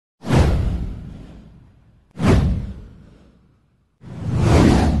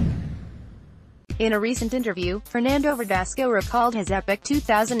In a recent interview, Fernando Verdasco recalled his epic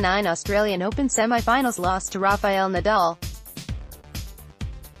 2009 Australian Open semi-finals loss to Rafael Nadal.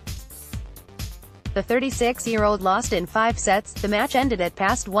 The 36-year-old lost in 5 sets. The match ended at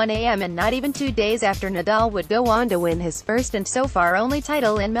past 1 a.m. and not even 2 days after Nadal would go on to win his first and so far only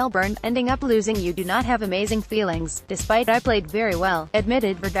title in Melbourne, ending up losing. You do not have amazing feelings, despite I played very well,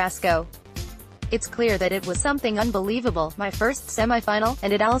 admitted Verdasco. It's clear that it was something unbelievable, my first semi-final,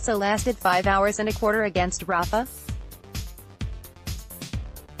 and it also lasted 5 hours and a quarter against Rafa.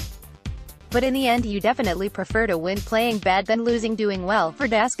 But in the end you definitely prefer to win playing bad than losing doing well.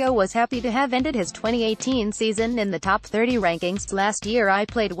 Verdasco was happy to have ended his 2018 season in the top 30 rankings. Last year I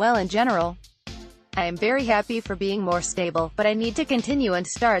played well in general. I am very happy for being more stable, but I need to continue and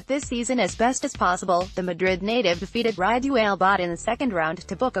start this season as best as possible. The Madrid native defeated Rafael Nadal in the second round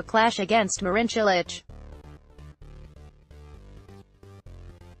to book a clash against Marin Cilic.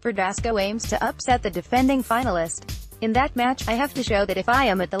 Verdasco aims to upset the defending finalist. In that match, I have to show that if I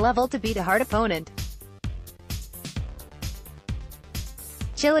am at the level to beat a hard opponent.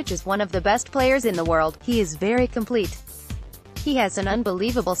 Cilic is one of the best players in the world. He is very complete. He has an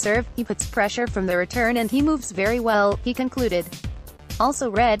unbelievable serve, he puts pressure from the return and he moves very well, he concluded.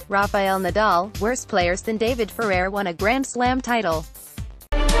 Also read, Rafael Nadal, worse players than David Ferrer won a Grand Slam title.